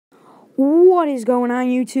What is going on,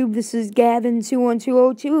 YouTube? This is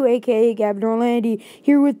Gavin21202, aka Gavin Orlandi,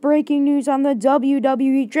 here with breaking news on the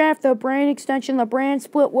WWE Draft, the brand extension, the brand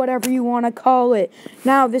split, whatever you want to call it.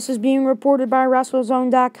 Now, this is being reported by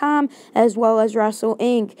WrestleZone.com as well as Wrestle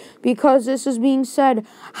Inc. Because this is being said,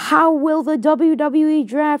 how will the WWE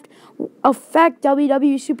Draft affect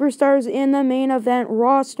WWE superstars in the main event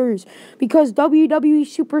rosters? Because WWE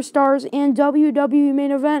superstars and WWE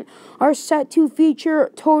main event are set to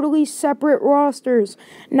feature totally separate rosters.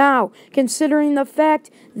 Now, considering the fact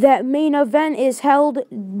that main event is held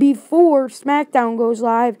before SmackDown goes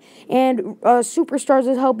live and Superstars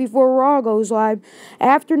is held before Raw goes live,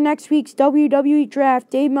 after next week's WWE Draft,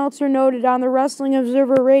 Dave Meltzer noted on the Wrestling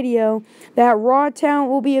Observer Radio that Raw talent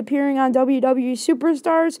will be appearing on WWE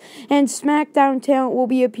Superstars and SmackDown talent will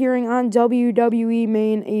be appearing on WWE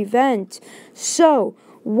main event. So,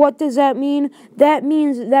 what does that mean? That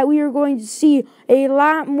means that we are going to see a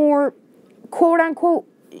lot more quote-unquote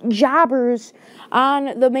jobbers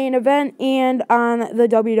on the main event and on the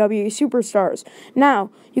WWE Superstars.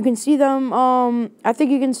 Now, you can see them, I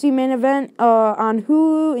think you can see main event on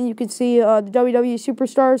Hulu, and you can see the WWE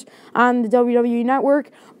Superstars on the WWE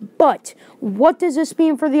Network. But what does this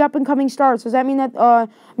mean for the up-and-coming stars? Does that mean that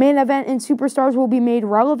main event and Superstars will be made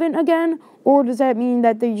relevant again? Or does that mean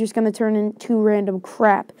that they're just going to turn into random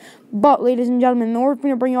crap? But, ladies and gentlemen, in order for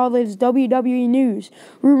me to bring you all the latest WWE news,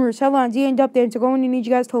 rumors, headlines, and updates, I'm going to need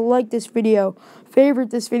you guys to like this video, favorite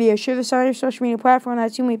this video, share this on your social media platform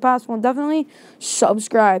that's humanly possible, and definitely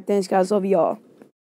subscribe. Thanks, guys. Love you all.